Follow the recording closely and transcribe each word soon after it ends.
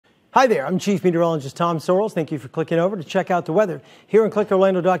Hi there, I'm Chief Meteorologist Tom Sorrells. Thank you for clicking over to check out the weather here on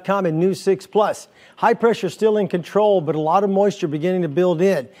clickorlando.com and News 6 Plus. High pressure still in control, but a lot of moisture beginning to build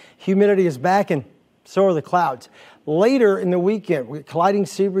in. Humidity is back and so are the clouds. Later in the weekend, colliding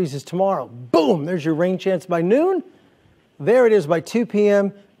sea breezes tomorrow. Boom, there's your rain chance by noon. There it is by 2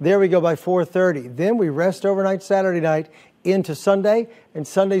 p.m. There we go by 4:30. Then we rest overnight Saturday night into Sunday, and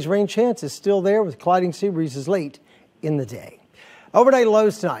Sunday's rain chance is still there with colliding sea breezes late in the day. Overnight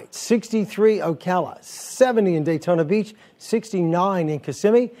lows tonight, 63 Ocala, 70 in Daytona Beach, 69 in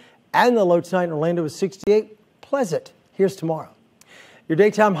Kissimmee, and the low tonight in Orlando is 68. Pleasant. Here's tomorrow. Your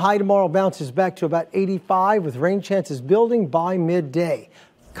daytime high tomorrow bounces back to about 85 with rain chances building by midday.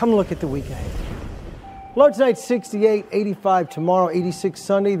 Come look at the week ahead. Low tonight 68, 85 tomorrow, 86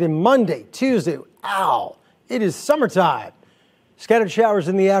 Sunday, then Monday, Tuesday. Ow, it is summertime. Scattered showers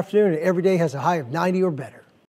in the afternoon and every day has a high of 90 or better.